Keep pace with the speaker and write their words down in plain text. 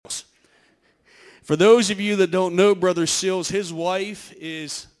For those of you that don't know Brother Sills, his wife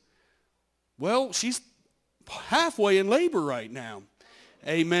is, well, she's halfway in labor right now.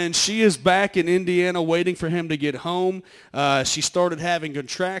 Amen. She is back in Indiana waiting for him to get home. She started having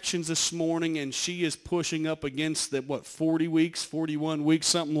contractions this morning, and she is pushing up against 40 weeks, 41 weeks,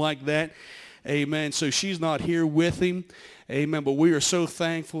 something like that. Amen. So she's not here with him. Amen. But we are so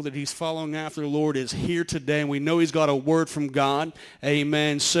thankful that he's following after the Lord, is here today, and we know he's got a word from God.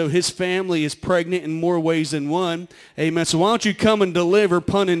 Amen. So his family is pregnant in more ways than one. Amen. So why don't you come and deliver,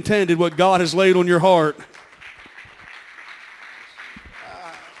 pun intended, what God has laid on your heart.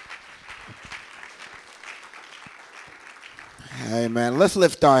 Amen. Let's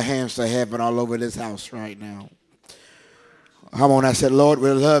lift our hands to heaven all over this house right now. Come on, I said, Lord, we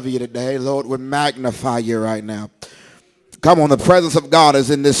love you today. Lord, we magnify you right now. Come on, the presence of God is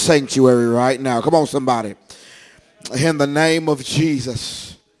in this sanctuary right now. Come on, somebody. In the name of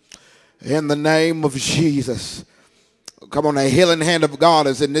Jesus. In the name of Jesus. Come on, the healing hand of God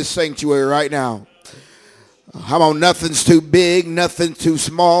is in this sanctuary right now. Come on, nothing's too big, nothing too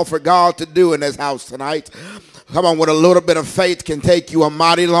small for God to do in this house tonight. Come on, with a little bit of faith can take you a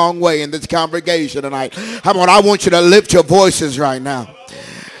mighty long way in this congregation tonight. Come on, I want you to lift your voices right now.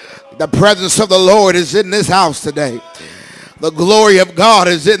 The presence of the Lord is in this house today. The glory of God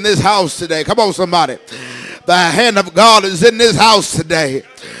is in this house today. Come on, somebody. The hand of God is in this house today.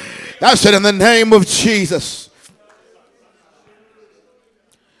 That's it, in the name of Jesus.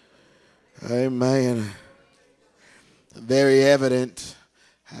 Amen. Very evident.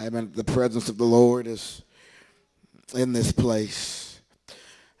 Amen. The presence of the Lord is in this place.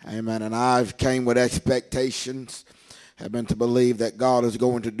 Amen. And I've came with expectations. Amen. To believe that God is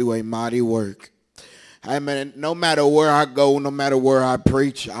going to do a mighty work. Amen. And no matter where I go, no matter where I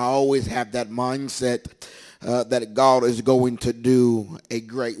preach, I always have that mindset that God is going to do a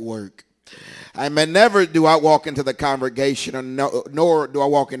great work. Amen. Never do I walk into the congregation, nor do I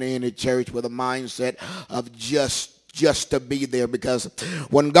walk into any church with a mindset of just to be there, because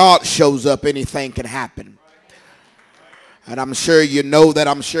when God shows up, anything can happen. And I'm sure you know that.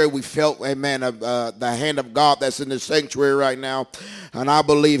 I'm sure we felt, amen, the hand of God that's in the sanctuary right now. And I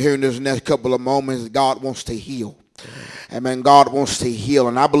believe here in this next couple of moments, God wants to heal. Amen. God wants to heal.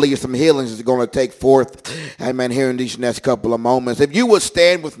 And I believe some healings is going to take forth, amen, here in these next couple of moments. If you would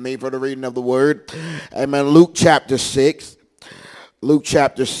stand with me for the reading of the word. Amen. Luke chapter 6. Luke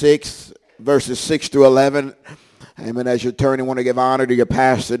chapter 6, verses 6 through 11. Amen. As you're turning, I want to give honor to your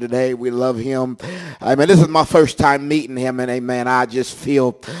pastor today. We love him. Amen. This is my first time meeting him, and amen, I just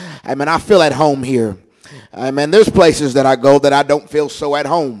feel, amen, I feel at home here. Amen. There's places that I go that I don't feel so at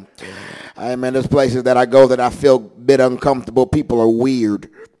home. Amen. There's places that I go that I feel a bit uncomfortable. People are weird.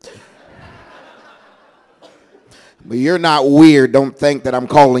 But you're not weird. Don't think that I'm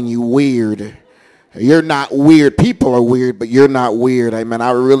calling you weird. You're not weird. People are weird, but you're not weird. Amen.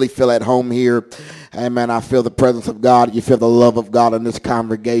 I really feel at home here. Amen. I feel the presence of God. You feel the love of God in this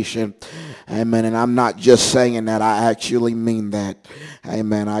congregation. Amen. And I'm not just saying that. I actually mean that.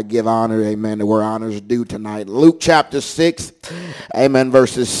 Amen. I give honor, amen, to where honor is due tonight. Luke chapter 6, amen,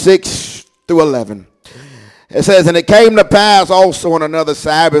 verses 6 through 11. It says, and it came to pass also on another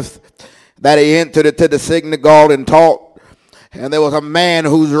Sabbath that he entered into the synagogue and taught. And there was a man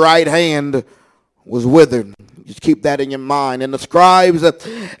whose right hand was withered. Just keep that in your mind. And the scribes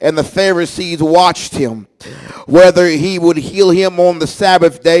and the Pharisees watched him, whether he would heal him on the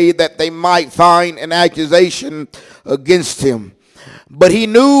Sabbath day, that they might find an accusation against him. But he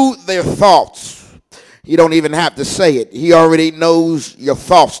knew their thoughts. You don't even have to say it. He already knows your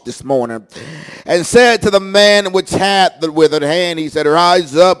thoughts this morning. And said to the man which had the withered hand, he said,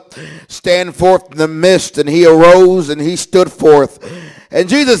 rise up, stand forth in the midst. And he arose and he stood forth. And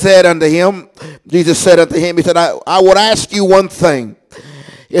Jesus said unto him, he said, I would ask you one thing.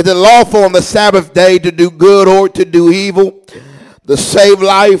 Is it lawful on the Sabbath day to do good or to do evil, to save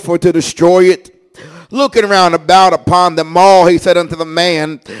life or to destroy it? Looking round about upon them all, he said unto the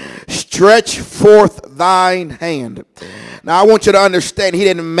man, stretch forth thine hand. Now I want you to understand, he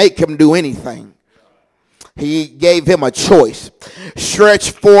didn't make him do anything. He gave him a choice.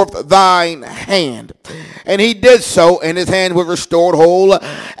 Stretch forth thine hand. And he did so, and his hand was restored whole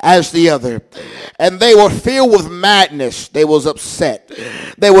as the other. And they were filled with madness. They was upset.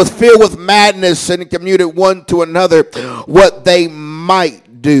 They was filled with madness and commuted one to another what they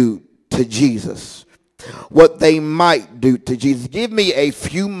might do to Jesus. What they might do to Jesus. Give me a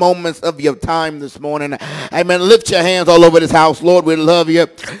few moments of your time this morning. Amen. Lift your hands all over this house. Lord, we love you.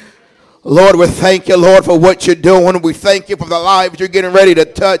 Lord, we thank you, Lord, for what you're doing. We thank you for the lives you're getting ready to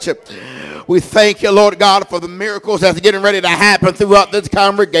touch. We thank you, Lord God, for the miracles that's getting ready to happen throughout this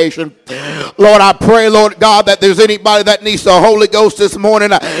congregation. Lord, I pray, Lord God, that there's anybody that needs the Holy Ghost this morning,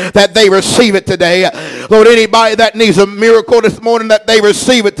 that they receive it today. Lord, anybody that needs a miracle this morning, that they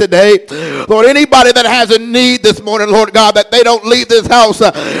receive it today. Lord, anybody that has a need this morning, Lord God, that they don't leave this house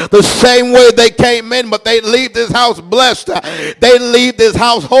the same way they came in, but they leave this house blessed. They leave this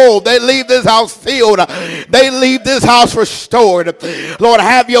house whole. They leave this house filled. They leave this house restored. Lord,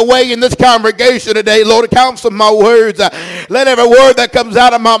 have your way in this congregation today. Lord, counsel my words. Let every word that comes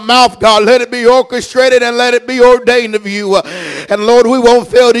out of my mouth, God, let it be orchestrated and let it be ordained of you. And Lord, we won't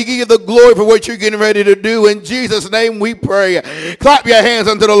fail to give you the glory for what you're getting ready to do. In Jesus' name we pray. Clap your hands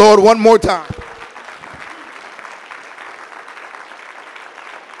unto the Lord one more time.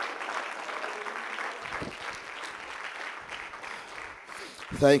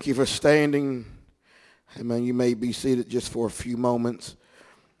 Thank you for standing. Amen. You may be seated just for a few moments.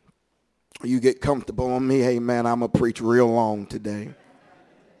 You get comfortable on me. Amen. I'm going to preach real long today.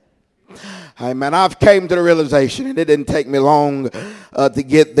 Amen. I've came to the realization, and it didn't take me long to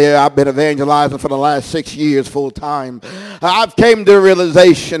get there. I've been evangelizing for the last 6 years full time. I've came to the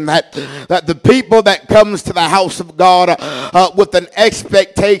realization that the people that comes to the house of God with an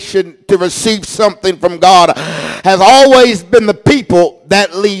expectation to receive something from God has always been the people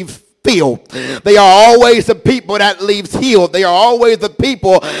that leave filled. They are always the people that leaves healed. They are always the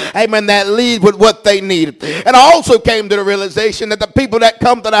people, amen, that leave with what they need. And I also came to the realization that the people that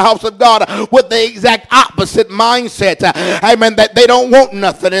come to the house of God with the exact opposite mindset, amen, that they don't want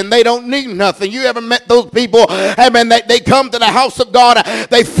nothing and they don't need nothing. You ever met those people, amen, that they come to the house of God,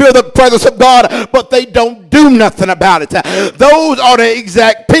 they feel the presence of God, but they don't do nothing about it. Those are the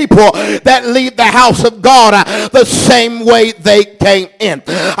exact people that leave the house of God the same way they came in.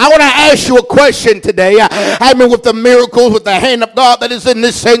 I want to ask you a question today. Amen. With the miracles, with the hand of God that is in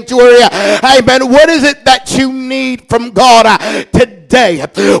this sanctuary. Amen. What is it that you need from God today?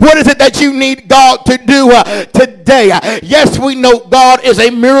 What is it that you need God to do today? Yes, we know God is a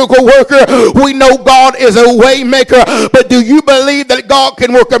miracle worker. We know God is a way maker. But do you believe that God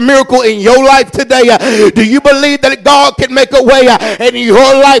can work a miracle in your life today? Do you believe that God can make a way in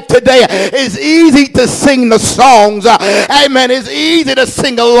your life today? It's easy to sing the songs. Amen. It's easy to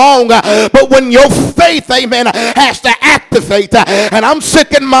sing along. But when your faith, amen, has to activate, and I'm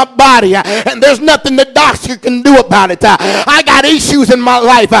sick in my body, and there's nothing the doctor can do about it. I got issues in my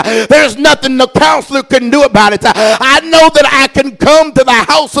life. There's nothing the counselor can do about it. I know that I can come to the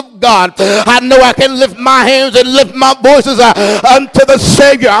house of God. I know I can lift my hands and lift my voices unto the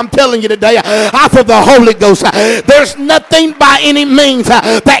Savior. I'm telling you today, I feel the Holy Ghost. There's nothing by any means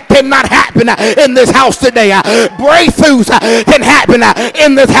that cannot happen in this house today. Breakthroughs can happen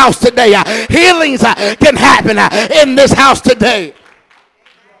in this house today. Healings can happen in this house today.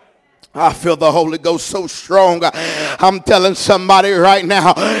 I feel the Holy Ghost so strong. I'm telling somebody right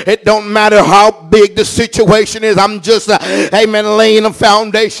now, it don't matter how big the situation is. I'm just, amen, laying a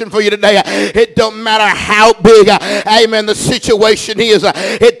foundation for you today. It don't matter how big, amen, the situation is.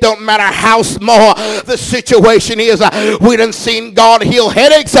 It don't matter how small the situation is. We done seen God heal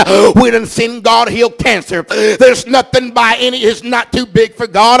headaches. We done seen God heal cancer. There's nothing by any, it's not too big for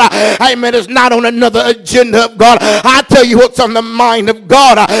God. Amen, it's not on another agenda of God. I tell you what's on the mind of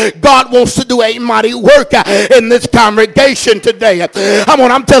God. God wants to do a mighty work in this congregation today.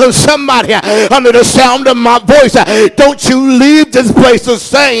 I'm telling somebody under the sound of my voice, don't you leave this place the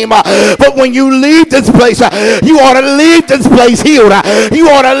same. But when you leave this place, you ought to leave this place healed. You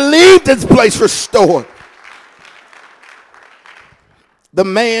ought to leave this place restored. The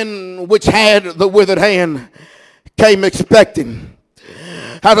man which had the withered hand came expecting.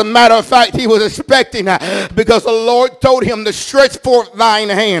 As a matter of fact, he was expecting because the Lord told him to stretch forth thine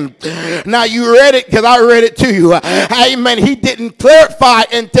hand. Now you read it because I read it to you. Amen. He didn't clarify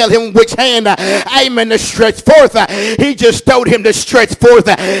and tell him which hand, amen, to stretch forth. He just told him to stretch forth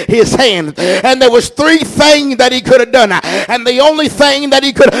his hand. And there was three things that he could have done. And the only thing that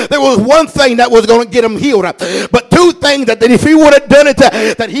he could, there was one thing that was going to get him healed. But two things that if he would have done it,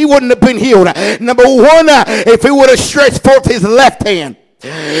 that he wouldn't have been healed. Number one, if he would have stretched forth his left hand.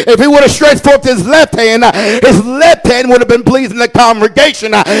 If he would have stretched forth his left hand would have been pleasing the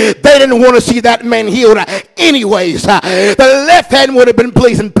congregation. They didn't want to see that man healed anyways. The left hand would have been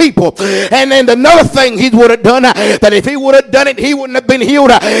pleasing people. And then another thing he would have done, that if he would have done it, he wouldn't have been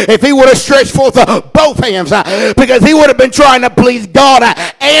healed if he would have stretched forth both hands, because he would have been trying to please God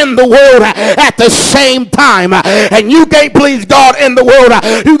and the world at the same time. And you can't please God and the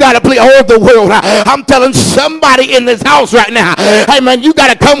world. You got to please all the world. I'm telling somebody in this house right now, hey man, you You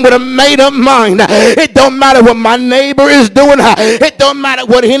got to come with a made-up mind. It don't matter what my neighbor is doing. It don't matter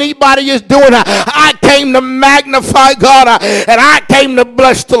what anybody is doing. I came to magnify God, and I came to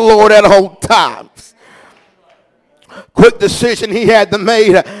bless the Lord at all times. Quick decision he had to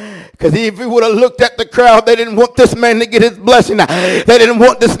make. Because if he would have looked at the crowd, they didn't want this man to get his blessing. They didn't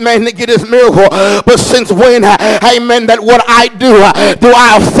want this man to get his miracle. But since when, amen, that what I do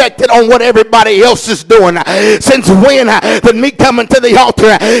I affect it on what everybody else is doing? Since when that me coming to the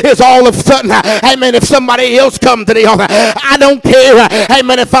altar is all of a sudden, amen, if somebody else comes to the altar, I don't care,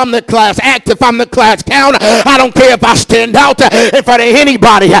 amen, if I'm the class act, if I'm the class count, I don't care if I stand out in front of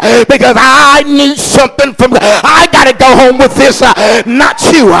anybody, because I need something from God. I got to go home with this, not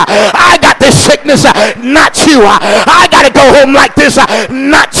you. I got this sickness, not you. I got to go home like this,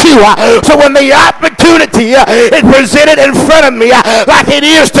 not you. So when the opportunity is presented in front of me like it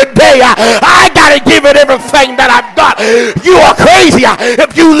is today, I got to give it everything that I've got. You are crazy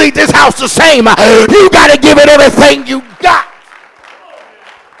if you leave this house the same. You got to give it everything you got.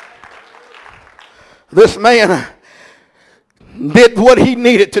 This man did what he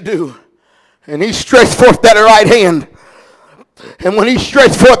needed to do, and he stretched forth that right hand. And when he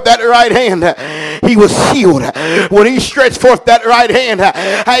stretched forth that right hand, he was healed. When he stretched forth that right hand,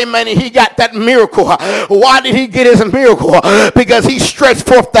 amen, he got that miracle. Why did he get his miracle? Because he stretched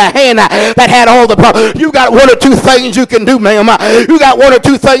forth the hand that had all the power. You got one or two things you can do, ma'am. You got one or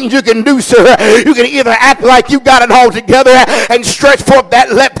two things you can do, sir. You can either act like you got it all together and stretch forth that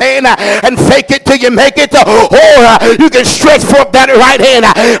left hand and fake it till you make it, or you can stretch forth that right hand.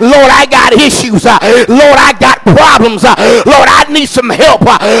 Lord, I got issues. Lord, I got problems. Lord, I need some help.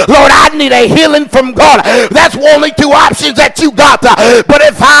 Lord, I need a healing from God. That's only two options that you got. But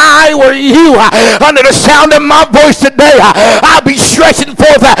if I were you, under the sound of my voice today, I'll be stretching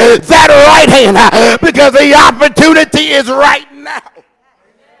forth that right hand, because the opportunity is right now.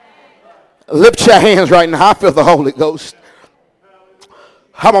 Lift your hands right now. I feel the Holy Ghost.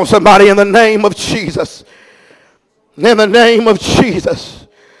 Come on, somebody, in the name of Jesus. In the name of Jesus.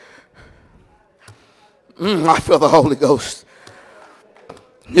 I feel the Holy Ghost.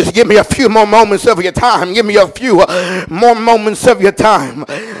 Just give me a few more moments of your time. Give me a few more moments of your time.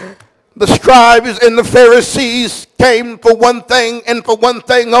 The scribes and the Pharisees came for one thing and for one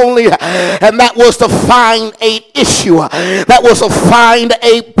thing only, and that was to find a issue. That was to find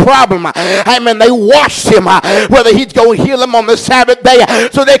a problem. Amen. They watched him, whether he'd go heal him on the Sabbath day,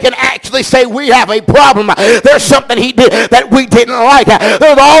 so they can actually say, we have a problem. There's something he did that we didn't like.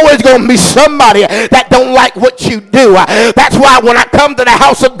 There's always going to be somebody that don't like what you do. That's why when I come to the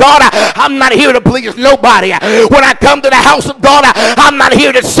house of God, I'm not here to please nobody. When I come to the house of God, I'm not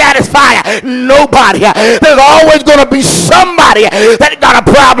here to satisfy nobody. There's always going to be somebody that got a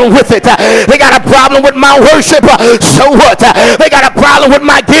problem with it. They got a problem with my worship. So what? They got a problem with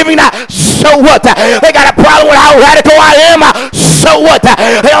my giving. So what? They got a problem with how radical I am. So what?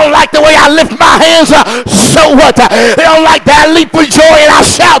 They don't like the way I lift my hands. So what? They don't like that I leap for joy and I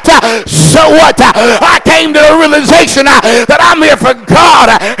shout. So what? I came to the realization that I'm here for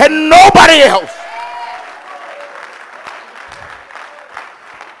God and nobody else.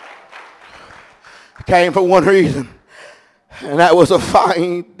 Came for one reason, and that was to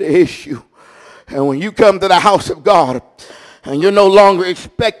find the issue. And when you come to the house of God and you're no longer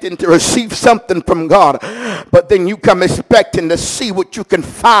expecting to receive something from God, but then you come expecting to see what you can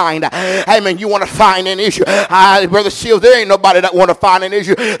find. Amen. You want to find an issue. Brother Shields, there ain't nobody that want to find an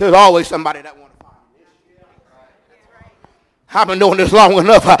issue. There's always somebody that wants. I've been doing this long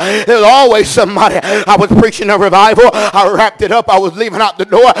enough. There's always somebody. I was preaching a revival. I wrapped it up. I was leaving out the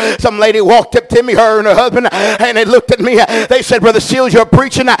door. Some lady walked up to me, her and her husband, and they looked at me. They said, Brother Shields, you're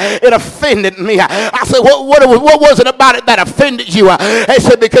preaching. It offended me. I said, what was it about it that offended you? They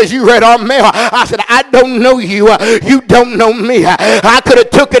said, because you read our mail. I said, I don't know you. You don't know me. I could have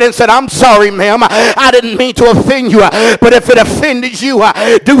took it and said, I'm sorry, ma'am. I didn't mean to offend you. But if it offended you,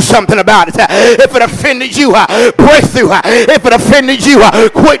 do something about it. If it offended you, break through. If it offended you,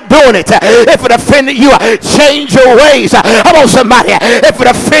 quit doing it. If it offended you, change your ways. Come on, somebody. If it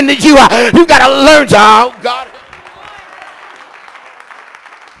offended you, you got to learn to, oh, God.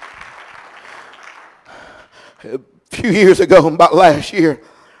 A few years ago, about last year,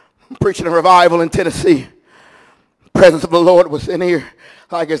 I'm preaching a revival in Tennessee. The presence of the Lord was in here,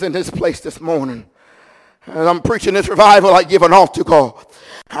 like it's in this place this morning. As I'm preaching this revival, I give an altar call.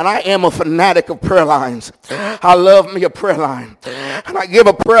 And I am a fanatic of prayer lines. I love me a prayer line. And I give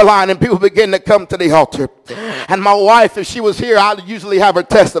a prayer line and people begin to come to the altar. And my wife, if she was here, I'd usually have her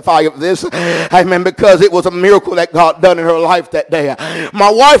testify of this. Amen. Because it was a miracle that God done in her life that day.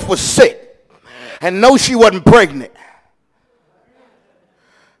 My wife was sick. And no, she wasn't pregnant.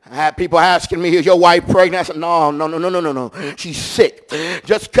 I had people asking me, is your wife pregnant? I said, no. She's sick.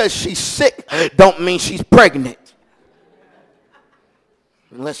 Just because she's sick don't mean she's pregnant.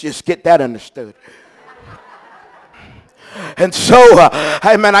 And let's just get that understood. And so,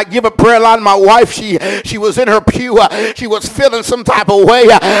 hey man, I give a prayer line to my wife. She was in her pew. She was feeling some type of way.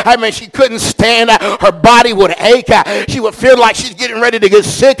 I mean, she couldn't stand. Her body would ache. She would feel like she's getting ready to get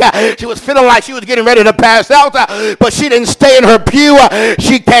sick. She was feeling like she was getting ready to pass out. But she didn't stay in her pew.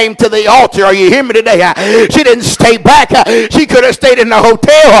 She came to the altar. Are you hearing me today? She didn't stay back. She could have stayed in the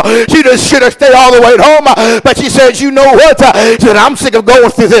hotel. She just should have stayed all the way at home. But she said, you know what? She said, I'm sick of going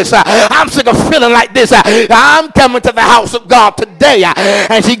through this. I'm sick of feeling like this. I'm coming to the house of God today.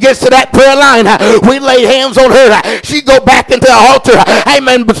 And she gets to that prayer line. We lay hands on her. She go back into the altar.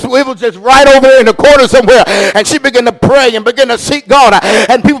 Amen. It was just right over there in the corner somewhere. And she began to pray and began to seek God.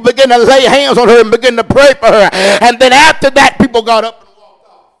 And people began to lay hands on her and begin to pray for her. And then after that, people got up and walked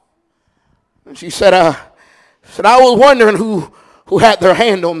off. And she said, I was wondering who had their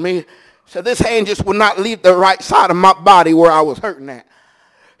hand on me. She said, this hand just would not leave the right side of my body where I was hurting at.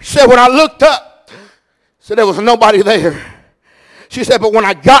 She said, when I looked up, so there was nobody there. She said, but when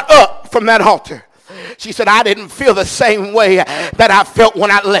I got up from that altar, she said, I didn't feel the same way that I felt when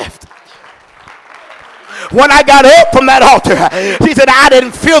I left. When I got up from that altar, she said, I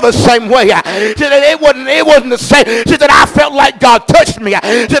didn't feel the same way. She said, it wasn't the same. She said, I felt like God touched me.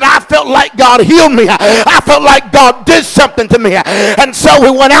 She said, I felt like God healed me. I felt like God did something to me. And so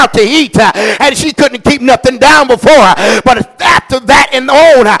we went out to eat, and she couldn't keep nothing down before. But after that and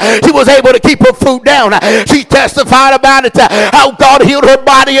on, she was able to keep her food down. She testified about it, how God healed her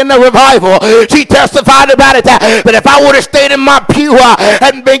body in the revival. She testified about it, that if I would have stayed in my pew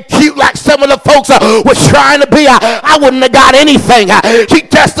and been cute like some of the folks was trying to be, I wouldn't have got anything. She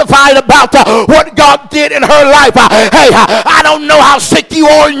testified about what God did in her life. Hey, I don't know how sick you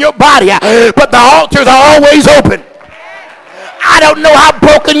are in your body, but the altars are always open. I don't know how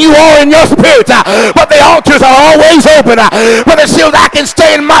broken you are in your spirit, but the altars are always open. Brother Seals, I can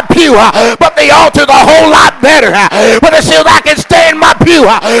stay in my pew, but the altars are a whole lot better. Brother Seals, I can stay in my pew,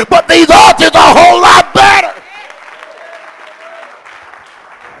 but these altars are a whole lot better.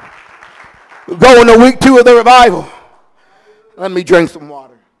 We're going to week 2 of the revival. Let me drink some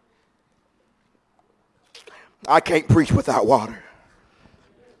water. I can't preach without water.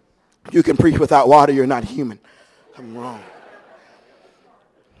 You can preach without water, you're not human. I'm wrong.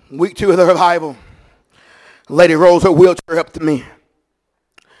 Week 2 of the revival, a lady rolls her wheelchair up to me.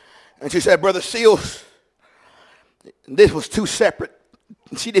 And she said, Brother Seals, this was 2 separate.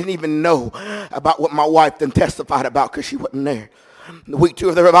 She didn't even know about what my wife then testified about because she wasn't there. The week 2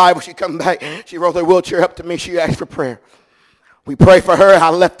 of the revival, she come back. She rolled her wheelchair up to me. She asked for prayer. We prayed for her. I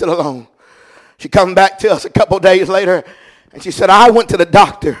left it alone. She come back to us a couple days later, and she said, I went to the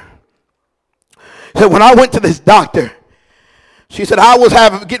doctor. So when I went to this doctor, she said, I was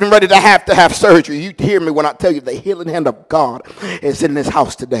getting ready to have surgery. You hear me when I tell you the healing hand of God is in this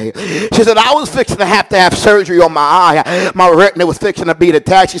house today. She said, I was fixing to have surgery on my eye. My retina was fixing to be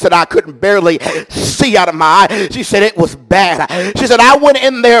detached. She said, I couldn't barely see out of my eye. She said, it was bad. She said, I went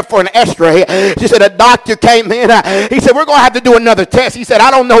in there for an x-ray. She said, a doctor came in. He said, we're going to have to do another test. He said,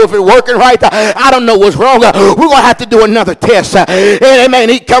 I don't know if it's working right. I don't know what's wrong. We're going to have to do another test. Amen.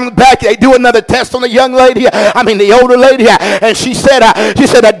 He comes back. They do another test on the young lady. The older lady. And she said,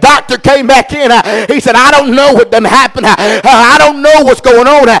 a doctor came back in. He said, I don't know what done happened. I don't know what's going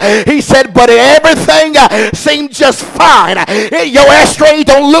on. He said, but everything seemed just fine. Your x-ray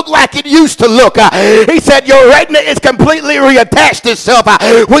don't look like it used to look. He said, your retina is completely reattached itself.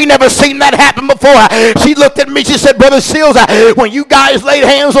 We never seen that happen before. She looked at me. She said, Brother Seals, when you guys laid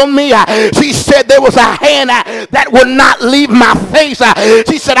hands on me, she said there was a hand that would not leave my face.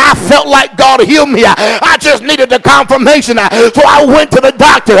 She said, I felt like God healed me. I just needed the confirmation. So I went to the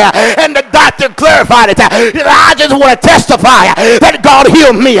doctor, and the doctor clarified it. I just want to testify that God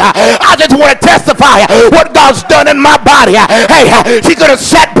healed me. I just want to testify what God's done in my body. Hey, she could have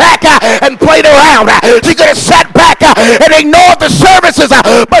sat back and played around. She could have sat back and ignored the services,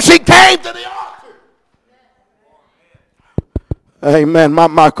 but she came to the altar. Amen. My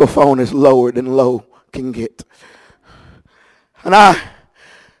microphone is lower than low can get. And I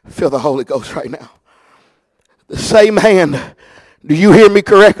feel the Holy Ghost right now. The same hand. Do you hear me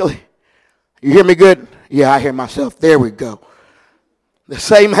correctly? You hear me good? Yeah, I hear myself. There we go. The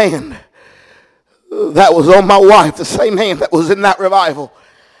same hand that was on my wife, the same hand that was in that revival,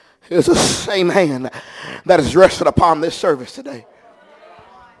 is the same hand that is rested upon this service today.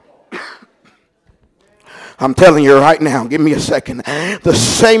 I'm telling you right now, give me a second. The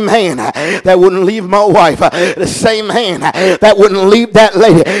same hand that wouldn't leave my wife, the same hand that wouldn't leave that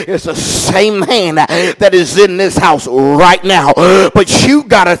lady, is the same hand that is in this house right now. But you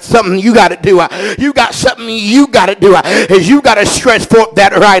got something you got to do. You got something you got to do. Is you got to stretch forth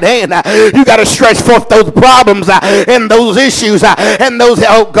that right hand. You got to stretch forth those problems and those issues and those,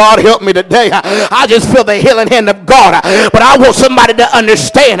 oh God, help me today. I just feel the healing hand of God. But I want somebody to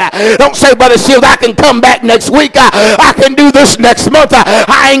understand. Don't say, Brother Shields, I can come back next week. I can do this next month.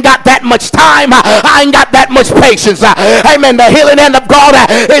 I ain't got that much time. I ain't got that much patience. Amen. The healing hand of God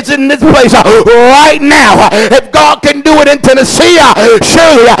is in this place right now. If God can do it in Tennessee,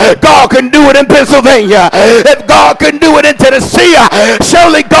 surely God can do it in Pennsylvania. If God can do it in Tennessee,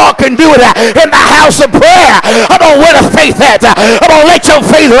 surely God can do it in the house of prayer. I'm going to wear the faith hat. I'm going to let your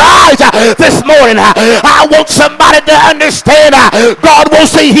faith rise this morning. I want somebody to understand God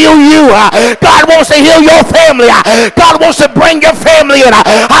wants to heal you. God wants to heal your family. God wants to bring your family in.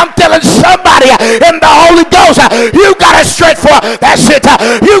 I'm telling somebody in the Holy Ghost, you got to stretch for, that's it.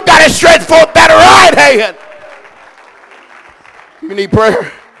 You got to stretch for that right hand. You need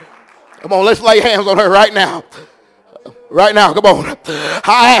prayer? Come on, let's lay hands on her right now. Right now, come on.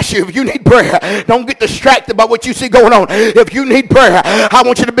 I ask you, if you need prayer, don't get distracted by what you see going on. If you need prayer, I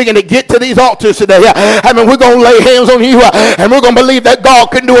want you to begin to get to these altars today. I mean, we're going to lay hands on you, and we're going to believe that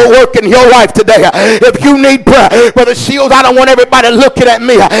God can do a work in your life today. If you need prayer, Brother Shields, I don't want everybody looking at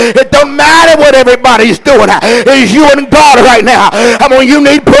me. It don't matter what everybody's doing. It's you and God right now. Come on, you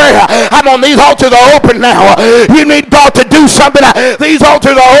need prayer. Come on, these altars are open now. You need God to do something. These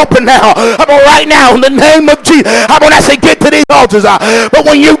altars are open now. Come on, right now, in the name of Jesus. I'm going to say, get to these altars, but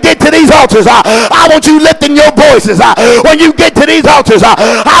when you get to these altars, I want you lifting your voices. When you get to these altars,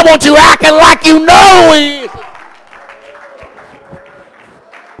 I want you acting like you know it.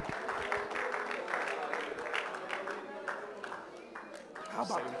 How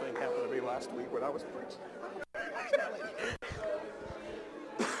about anything happened to me last week when I was preaching?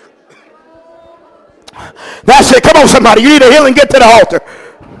 That's it. Come on, somebody. You need a healing. Get to the altar.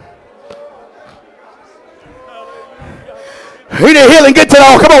 You need to heal and get to the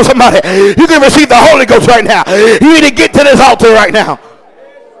altar. Come on, somebody. You can receive the Holy Ghost right now. You need to get to this altar right now.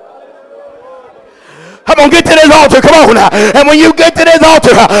 Come on, get to this altar. Come on. And when you get to this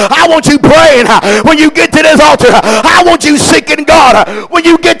altar, I want you praying. When you get to this altar, I want you seeking God. When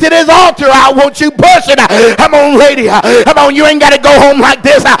you get to this altar, I want you pushing. Come on, lady. Come on, you ain't got to go home like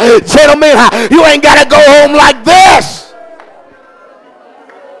this. Gentlemen, you ain't got to go home like this.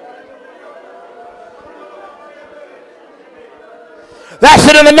 That's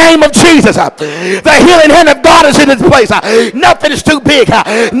it in the name of Jesus. The healing hand of God is in this place. Nothing is too big.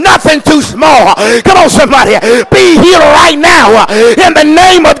 Nothing too small. Come on, somebody. Be healed right now in the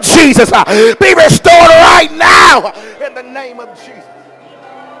name of Jesus. Be restored right now in the name of Jesus.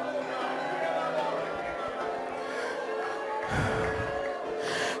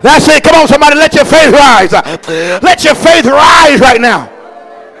 That's it. Come on, somebody. Let your faith rise. Let your faith rise right now.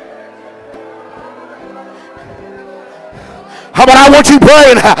 How about I want you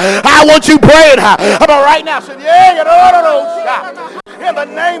praying? I want you praying. How about right now? In the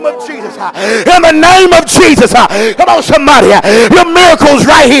name of Jesus. In the name of Jesus. Come on, somebody. Your miracle's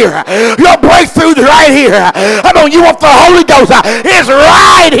right here. Your breakthrough's right here. Come on, you want the Holy Ghost. It's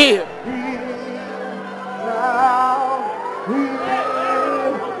right here.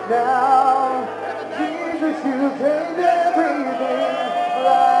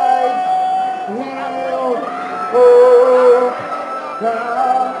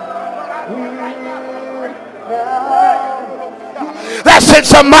 That's it,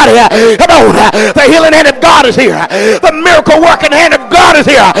 somebody. Come on. The healing hand of God is here. The miracle working hand of God is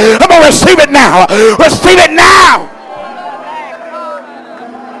here. Come on, receive it now. Receive it now.